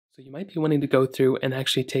So you might be wanting to go through and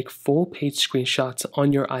actually take full page screenshots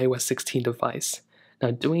on your iOS 16 device.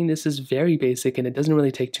 Now doing this is very basic and it doesn't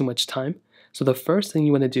really take too much time. So the first thing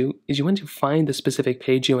you want to do is you want to find the specific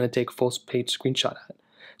page you want to take full page screenshot at.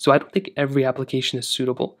 So I don't think every application is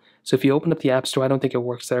suitable. So if you open up the App Store, I don't think it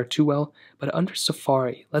works there too well. But under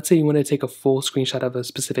Safari, let's say you want to take a full screenshot of a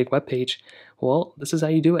specific web page. Well, this is how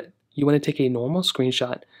you do it. You want to take a normal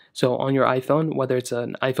screenshot. So on your iPhone, whether it's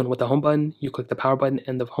an iPhone with the home button, you click the power button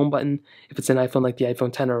and the home button. If it's an iPhone like the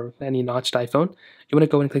iPhone 10 or any notched iPhone, you want to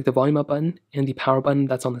go and click the volume up button and the power button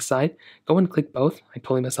that's on the side. Go and click both. I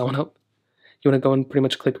totally messed that one up. You want to go and pretty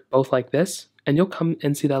much click both like this, and you'll come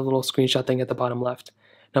and see that little screenshot thing at the bottom left.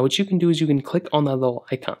 Now what you can do is you can click on that little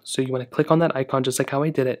icon. So you want to click on that icon just like how I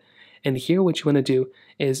did it. And here what you want to do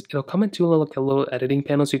is it'll come into a little editing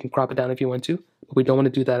panel so you can crop it down if you want to, but we don't want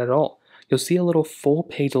to do that at all. You'll see a little full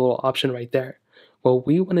page, a little option right there. What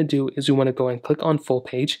we want to do is we want to go and click on full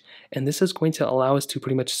page, and this is going to allow us to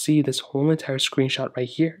pretty much see this whole entire screenshot right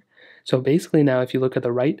here. So basically now if you look at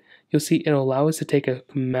the right, you'll see it'll allow us to take a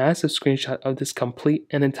massive screenshot of this complete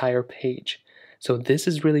and entire page. So this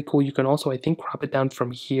is really cool. You can also, I think, crop it down from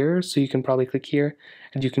here. So you can probably click here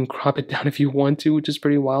and you can crop it down if you want to, which is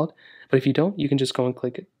pretty wild. But if you don't, you can just go and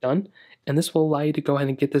click done. And this will allow you to go ahead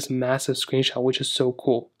and get this massive screenshot, which is so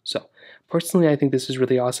cool. So personally, I think this is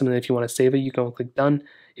really awesome. And if you want to save it, you go and click done.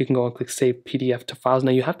 You can go and click save PDF to files.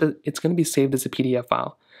 Now you have to, it's going to be saved as a PDF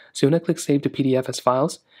file. So you want to click save to PDF as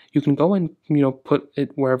files. You can go and, put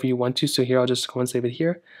it wherever you want to. So here, I'll just go and save it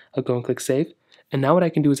here. I'll go and click save. And now what I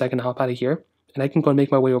can do is I can hop out of here and I can go and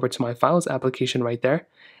make my way over to my files application right there.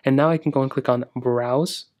 And now I can go and click on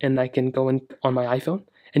browse and I can go in on my iPhone.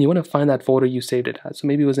 And you want to find that folder you saved it as. So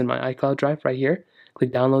maybe it was in my iCloud drive right here.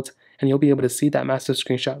 Click downloads and you'll be able to see that massive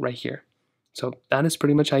screenshot right here. So that is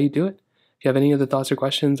pretty much how you do it. If you have any other thoughts or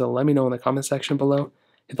questions, let me know in the comment section below.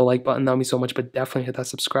 Hit the like button, that would mean so much, but definitely hit that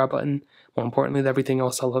subscribe button. More importantly than everything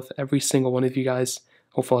else, I love every single one of you guys.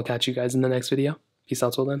 Hopefully I'll catch you guys in the next video. Peace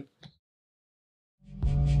out till then.